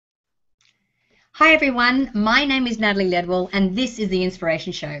Hi everyone, my name is Natalie Ledwell and this is The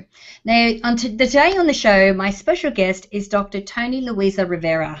Inspiration Show. Now, today on the show, my special guest is Dr. Toni Luisa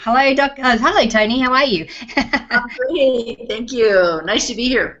Rivera. Hello Toni, how are you? I'm great. Thank you. Nice to be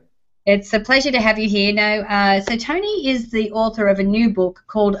here. It's a pleasure to have you here. So Toni is the author of a new book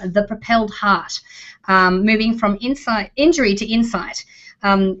called The Propelled Heart, moving from injury to insight.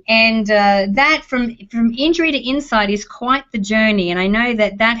 That from injury to insight is quite the journey, and I know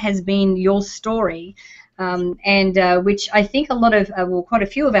that has been your story, which I think a lot of, quite a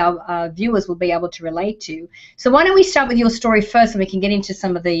few of our viewers will be able to relate to. So why don't we start with your story first, and we can get into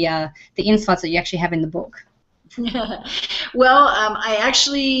some of the insights that you actually have in the book. Well, I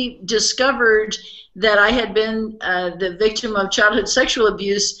actually discovered that I had been the victim of childhood sexual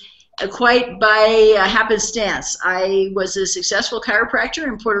abuse quite by happenstance. I was a successful chiropractor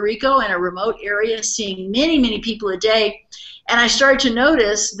in Puerto Rico in a remote area, seeing many, many people a day, and I started to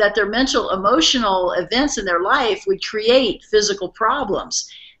notice that their mental, emotional events in their life would create physical problems.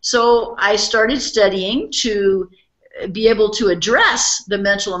 So I started studying to be able to address the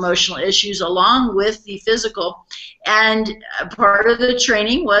mental emotional issues along with the physical, and part of the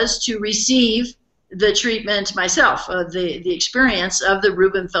training was to receive the treatment myself, the experience of the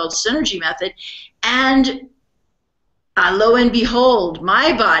Rubenfeld synergy method, and lo and behold,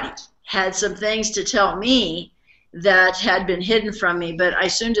 my body had some things to tell me that had been hidden from me. But I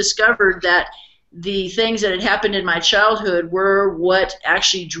soon discovered that the things that had happened in my childhood were what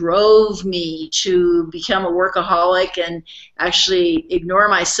actually drove me to become a workaholic and actually ignore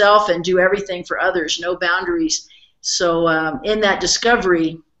myself and do everything for others, no boundaries. So in that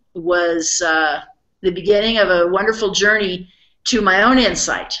discovery was the beginning of a wonderful journey to my own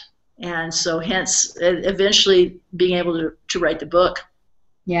insight. And so hence eventually being able to write the book.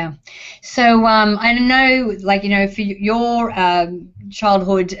 Yeah. So I know, for your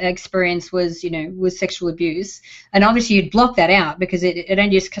childhood experience was sexual abuse, and obviously you'd block that out because it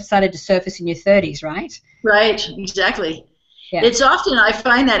only just started to surface in your 30s, right? Right, exactly. Yeah. It's often, I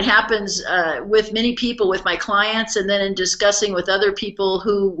find that happens with many people, with my clients, and then in discussing with other people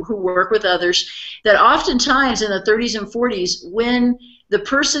who work with others, that oftentimes in the 30s and 40s, when the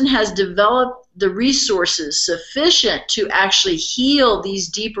person has developed the resources sufficient to actually heal these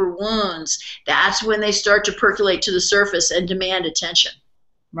deeper wounds, that's when they start to percolate to the surface and demand attention.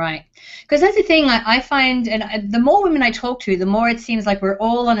 Right. Because that's the thing I find, and the more women I talk to, the more it seems like we're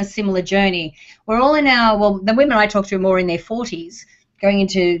all on a similar journey. We're all in the women I talk to are more in their 40s, going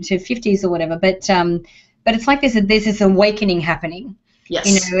into 50s or whatever, but it's like there's this awakening happening.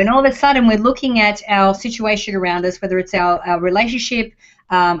 Yes. And all of a sudden we're looking at our situation around us, whether it's our relationship,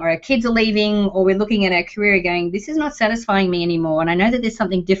 or our kids are leaving, or we're looking at our career going, this is not satisfying me anymore, and I know that there's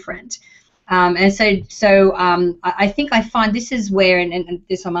something different. I think I find this is where, and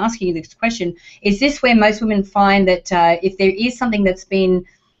this I'm asking you this question, is this where most women find that if there is something that's been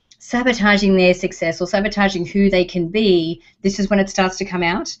sabotaging their success or sabotaging who they can be, this is when it starts to come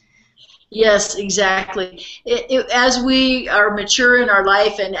out? Yes, exactly. As we are mature in our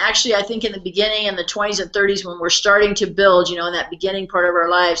life, and actually I think in the beginning, in the 20s and 30s, when we're starting to build, in that beginning part of our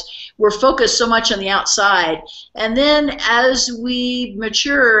lives, we're focused so much on the outside. And then as we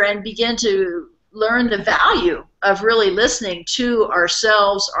mature and begin to learn the value of really listening to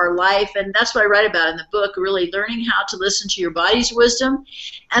ourselves, our life, and that's what I write about in the book, really learning how to listen to your body's wisdom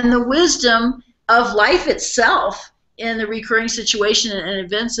and the wisdom of life itself, in the recurring situation and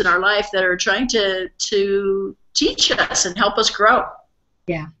events in our life that are trying to teach us and help us grow.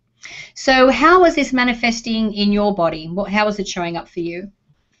 Yeah. So how was this manifesting in your body? How was it showing up for you?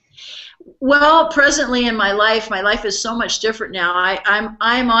 Well, presently in my life is so much different now.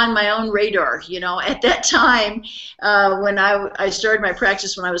 I'm on my own radar. At that time, when I started my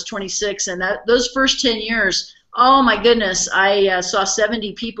practice when I was 26, and those first 10 years, oh my goodness, I saw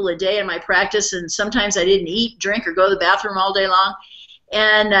 70 people a day in my practice, and sometimes I didn't eat, drink, or go to the bathroom all day long.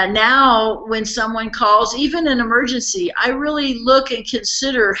 And now when someone calls, even an emergency, I really look and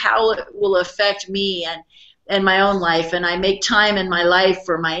consider how it will affect me and my own life, and I make time in my life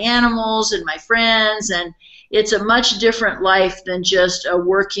for my animals and my friends, and it's a much different life than just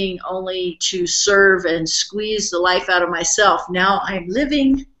working only to serve and squeeze the life out of myself. Now I'm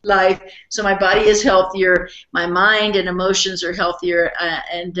living life, so my body is healthier, my mind and emotions are healthier,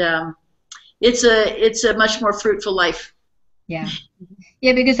 and it's a much more fruitful life. Yeah.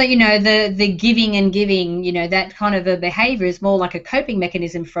 Yeah, because the giving and giving, that kind of a behavior is more like a coping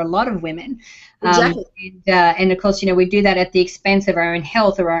mechanism for a lot of women. Exactly. And of course, we do that at the expense of our own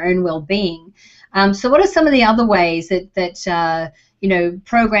health or our own well-being. So what are some of the other ways that you know,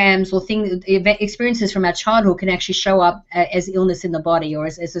 programs or things, experiences from our childhood can actually show up as illness in the body or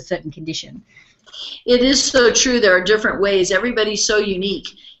as a certain condition? It is so true. There are different ways. Everybody's so unique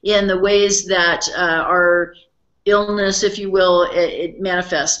in the ways that our illness, if you will, it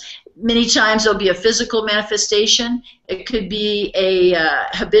manifests. Many times there'll be a physical manifestation. It could be a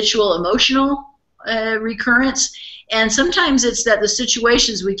habitual emotional recurrence. And sometimes it's that the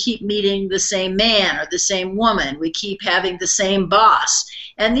situations, we keep meeting the same man or the same woman. We keep having the same boss.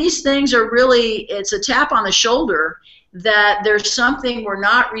 And these things are really, it's a tap on the shoulder that there's something we're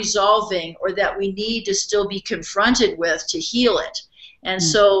not resolving or that we need to still be confronted with to heal it. And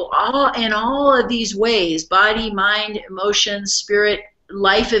so in all of these ways, body, mind, emotions, spirit,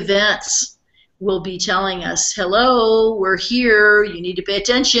 life events will be telling us, hello, we're here, you need to pay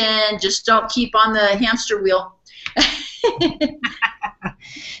attention, just don't keep on the hamster wheel.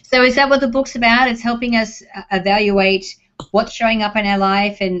 So is that what the book's about? It's helping us evaluate what's showing up in our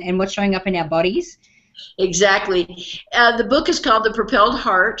life and what's showing up in our bodies? Exactly. The book is called The Propelled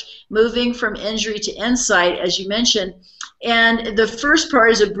Heart, Moving from Injury to Insight, as you mentioned. And the first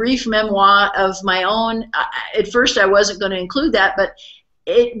part is a brief memoir of my own. At first I wasn't going to include that, but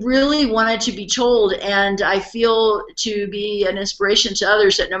it really wanted to be told, and I feel to be an inspiration to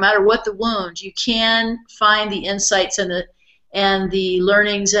others that no matter what the wound, you can find the insights and the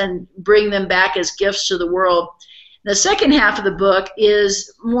learnings and bring them back as gifts to the world. The second half of the book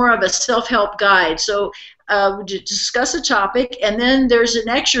is more of a self-help guide. So we discuss a topic, and then there's an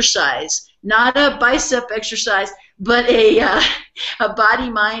exercise, not a bicep exercise, but a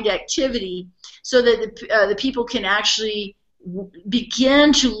body-mind activity, so that the people can actually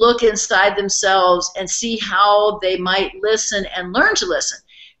begin to look inside themselves and see how they might listen and learn to listen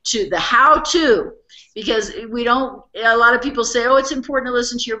to the how-to. Because we don't, a lot of people say, oh, it's important to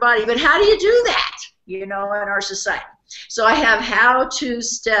listen to your body, but how do you do that, you know, in our society? So I have how-to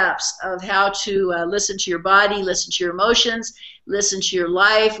steps of how to listen to your body, listen to your emotions, listen to your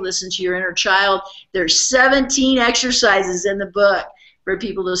life, listen to your inner child. There's 17 exercises in the book for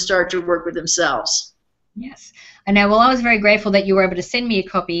people to start to work with themselves. Yes. I know. Well, I was very grateful that you were able to send me a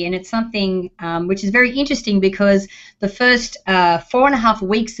copy, and it's something which is very interesting because the first 4.5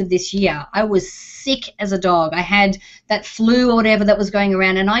 weeks of this year, I was sick as a dog. I had that flu or whatever that was going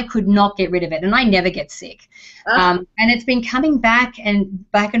around, and I could not get rid of it, and I never get sick. And it's been coming back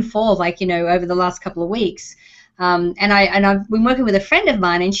and forth, like, you know, over the last couple of weeks. And I've been working with a friend of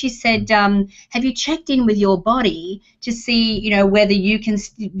mine, and she said, have you checked in with your body to see, you know, whether you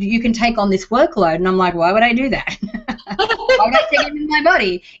can take on this workload? And I'm like, why would I do that? Why would I check in with my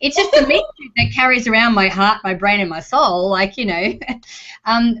body? It's just the meat that carries around my heart, my brain, and my soul, like, you know.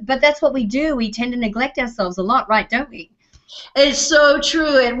 But that's what we do. We tend to neglect ourselves a lot, right, don't we? It's so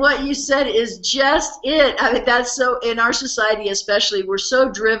true, and what you said is just it. I mean, that's so, in our society especially, we're so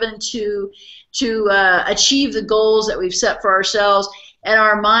driven to achieve the goals that we've set for ourselves, and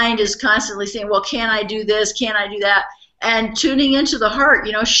our mind is constantly saying, well, can I do this, can I do that? And tuning into the heart,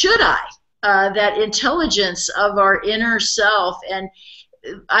 you know, should I? That intelligence of our inner self. And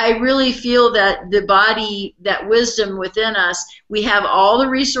I really feel that the body, that wisdom within us, we have all the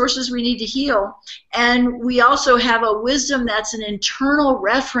resources we need to heal, and we also have a wisdom that's an internal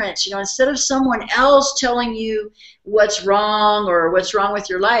reference. You know, instead of someone else telling you what's wrong or what's wrong with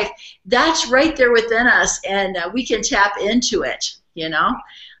your life, that's right there within us, and we can tap into it, you know.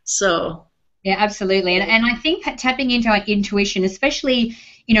 So yeah, absolutely. And I think tapping into our intuition, especially,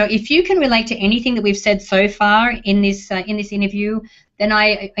 you know, if you can relate to anything that we've said so far in this interview, then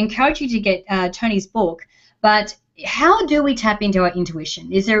I encourage you to get Toni's book. But how do we tap into our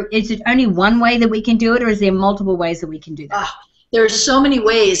intuition? Is it only one way that we can do it, or is there multiple ways that we can do that? There's so many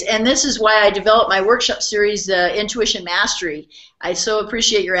ways, and this is why I developed my workshop series, Intuition Mastery. I so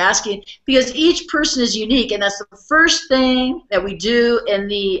appreciate your asking, because each person is unique, and that's the first thing that we do in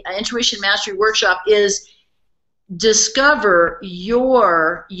the Intuition Mastery workshop is discover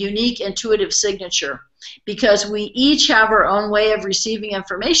your unique intuitive signature, because we each have our own way of receiving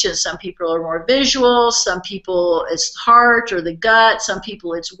information. Some people are more visual, some people it's heart or the gut, some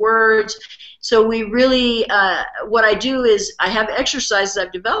people it's words. So we really, what I do is I have exercises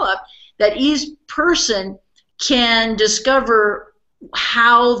I've developed that each person can discover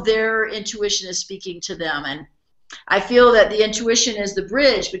how their intuition is speaking to them. And I feel that the intuition is the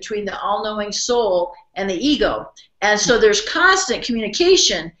bridge between the all-knowing soul and the ego. And so there's constant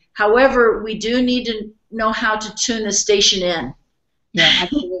communication. However, we do need to know how to tune the station in. Yeah,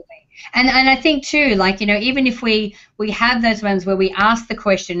 absolutely. And I think too, like, you know, even if we have those ones where we ask the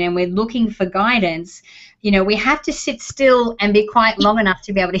question and we're looking for guidance, you know, we have to sit still and be quiet long enough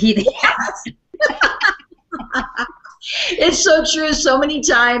to be able to hear the answer. It's so true. So many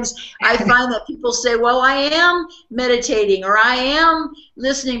times I find that people say, well, I am meditating or I am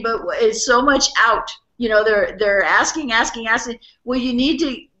listening, but it's so much out. You know, they're asking. Well, you need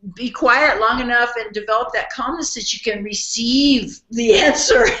to be quiet long enough and develop that calmness that you can receive the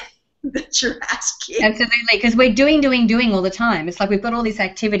answer that you're asking. Absolutely, because we're doing all the time. It's like we've got all this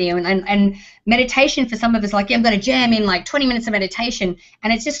activity, and meditation for some of us, like, yeah, I'm going to jam in like 20 minutes of meditation,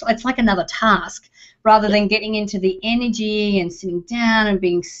 and it's like another task rather than getting into the energy and sitting down and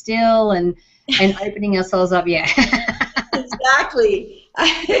being still and opening ourselves up. Yeah. Exactly.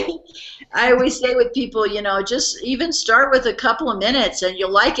 I always say with people, you know, just even start with a couple of minutes and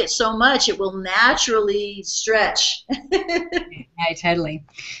you'll like it so much it will naturally stretch. Yeah, totally.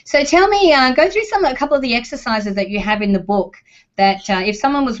 So tell me, go through a couple of the exercises that you have in the book that if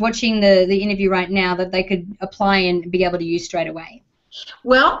someone was watching the interview right now that they could apply and be able to use straight away.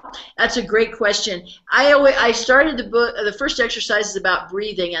 Well, that's a great question. I started the book, the first exercise is about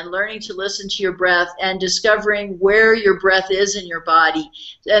breathing and learning to listen to your breath and discovering where your breath is in your body.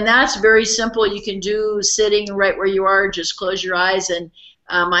 And that's very simple. You can do sitting right where you are, just close your eyes, and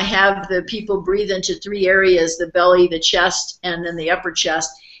I have the people breathe into 3 areas, the belly, the chest, and then the upper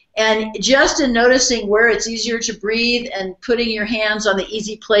chest. And just in noticing where it's easier to breathe and putting your hands on the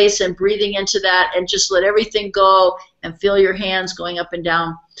easy place and breathing into that and just let everything go and feel your hands going up and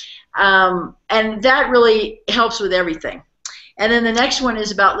down. And that really helps with everything. And then the next one is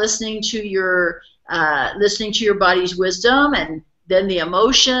about listening to your body's wisdom and then the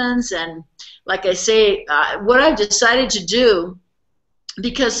emotions. And like I say, what I've decided to do,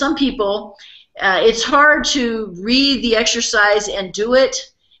 because some people, it's hard to read the exercise and do it.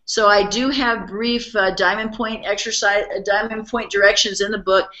 So I do have brief diamond point directions in the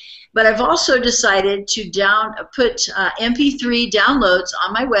book, but I've also decided to put MP3 downloads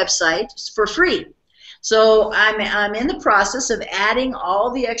on my website for free. So I'm in the process of adding all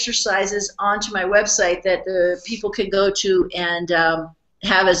the exercises onto my website that the people can go to and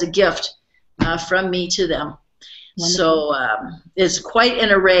have as a gift from me to them. Wonderful. So it's quite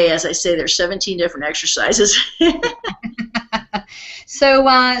an array. As I say, there's 17 different exercises. So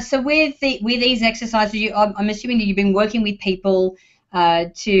with these exercises, I'm assuming that you've been working with people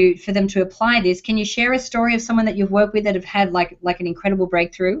for them to apply this. Can you share a story of someone that you've worked with that have had like an incredible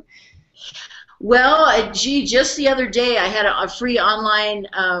breakthrough? Well, gee, just the other day I had a free online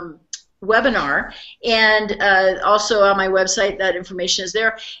webinar, and also on my website that information is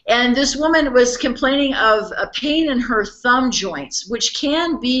there. And this woman was complaining of a pain in her thumb joints, which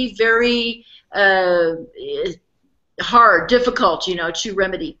can be very hard, difficult, you know, to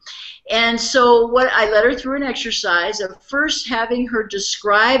remedy. And so I led her through an exercise of first having her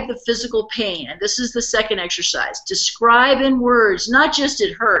describe the physical pain. And this is the second exercise. Describe in words, not just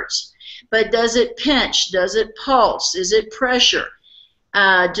it hurts, but does it pinch? Does it pulse? Is it pressure?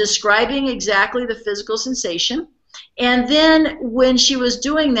 Describing exactly the physical sensation. And then when she was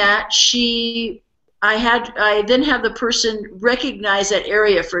doing that, I then have the person recognize that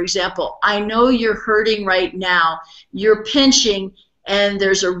area. For example, I know you're hurting right now. You're pinching, and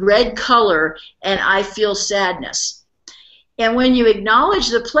there's a red color, and I feel sadness. And when you acknowledge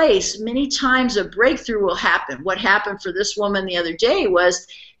the place, many times a breakthrough will happen. What happened for this woman the other day was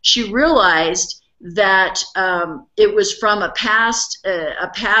she realized that it was from a past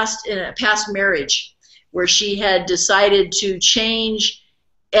marriage where she had decided to change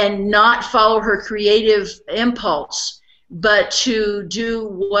and not follow her creative impulse, but to do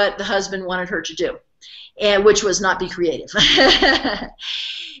what the husband wanted her to do, and which was not be creative.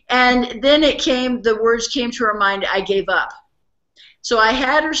 And then the words came to her mind, I gave up. So I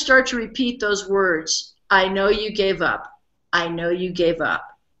had her start to repeat those words, I know you gave up, I know you gave up.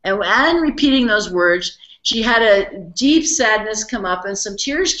 And repeating those words, she had a deep sadness come up and some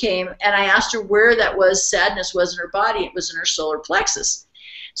tears came, and I asked her where sadness was in her body. It was in her solar plexus.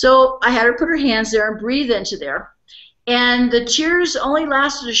 So I had her put her hands there and breathe into there. And the tears only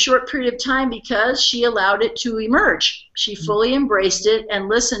lasted a short period of time because she allowed it to emerge. She fully embraced it and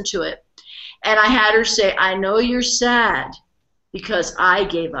listened to it. And I had her say, I know you're sad because I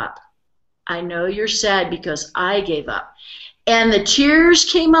gave up. I know you're sad because I gave up. And the tears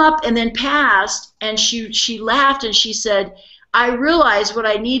came up and then passed, and she laughed and she said, I realize what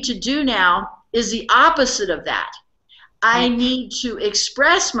I need to do now is the opposite of that. I need to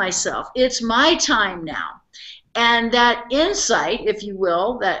express myself. It's my time now. And that insight, if you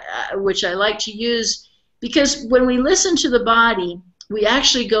will, that which I like to use, because when we listen to the body, we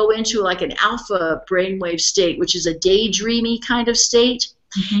actually go into like an alpha brainwave state, which is a daydreamy kind of state.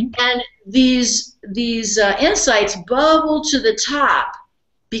 Mm-hmm. And these insights bubble to the top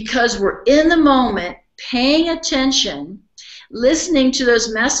because we're in the moment, paying attention, listening to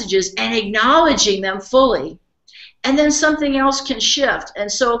those messages and acknowledging them fully. And then something else can shift.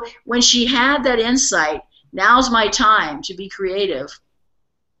 And so when she had that insight, now's my time to be creative,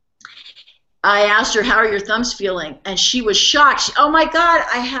 I asked her, how are your thumbs feeling? And she was shocked. Oh my God,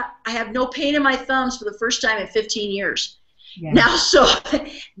 I have no pain in my thumbs for the first time in 15 years. Yeah. Now, so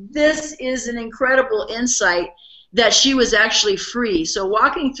this is an incredible insight that she was actually free. So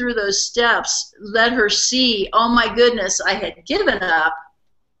walking through those steps let her see, oh my goodness, I had given up,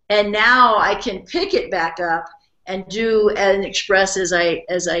 and now I can pick it back up and do and express as I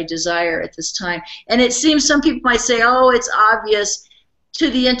desire at this time. And it seems some people might say, oh, it's obvious to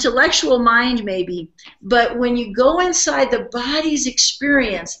the intellectual mind maybe, but when you go inside the body's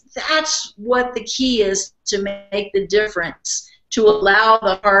experience, that's what the key is to make the difference, to allow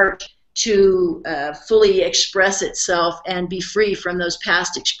the heart to fully express itself and be free from those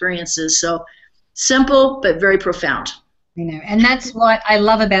past experiences. So simple but very profound. You know, and that's what I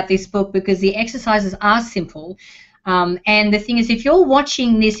love about this book, because the exercises are simple. And the thing is, if you're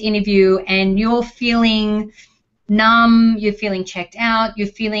watching this interview and you're feeling numb, you're feeling checked out, you're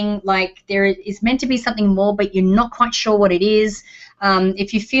feeling like there is meant to be something more, but you're not quite sure what it is.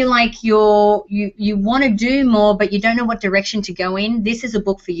 If you feel like you want to do more, but you don't know what direction to go in, this is a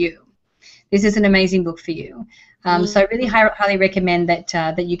book for you. This is an amazing book for you. So I really highly recommend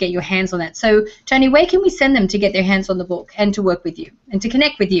that you get your hands on that. So, Toni, where can we send them to get their hands on the book and to work with you and to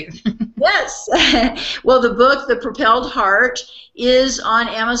connect with you? Yes. Well, the book, The Propelled Heart, is on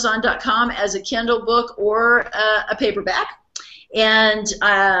Amazon.com as a Kindle book or a paperback. And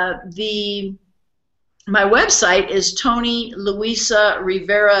my website is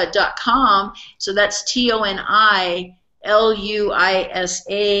ToniLuisaRivera.com. So that's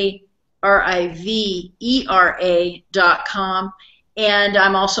ToniLuisaRivera.com, and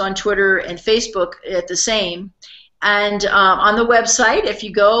I'm also on Twitter and Facebook at the same. And on the website, if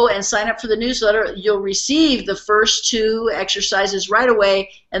you go and sign up for the newsletter, you'll receive the first 2 exercises right away,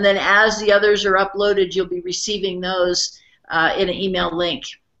 and then as the others are uploaded, you'll be receiving those in an email link.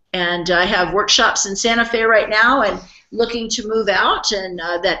 And I have workshops in Santa Fe right now, and looking to move out, and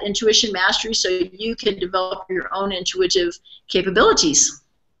that intuition mastery, so you can develop your own intuitive capabilities.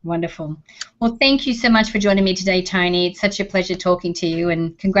 Wonderful. Well, thank you so much for joining me today, Toni. It's such a pleasure talking to you,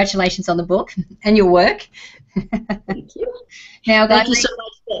 and congratulations on the book and your work. Thank you. Now, guys, thank you so much.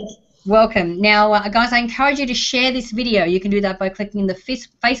 Welcome. Now, guys, I encourage you to share this video. You can do that by clicking the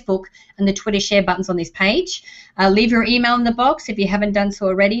Facebook and the Twitter share buttons on this page. Leave your email in the box if you haven't done so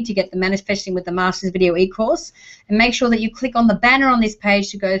already to get the Manifesting with the Masters video e-course. And make sure that you click on the banner on this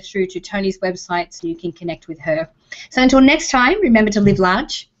page to go through to Toni's website so you can connect with her. So until next time, remember to live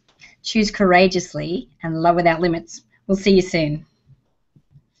large, choose courageously, and love without limits. We'll see you soon.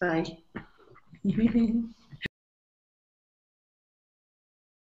 Bye.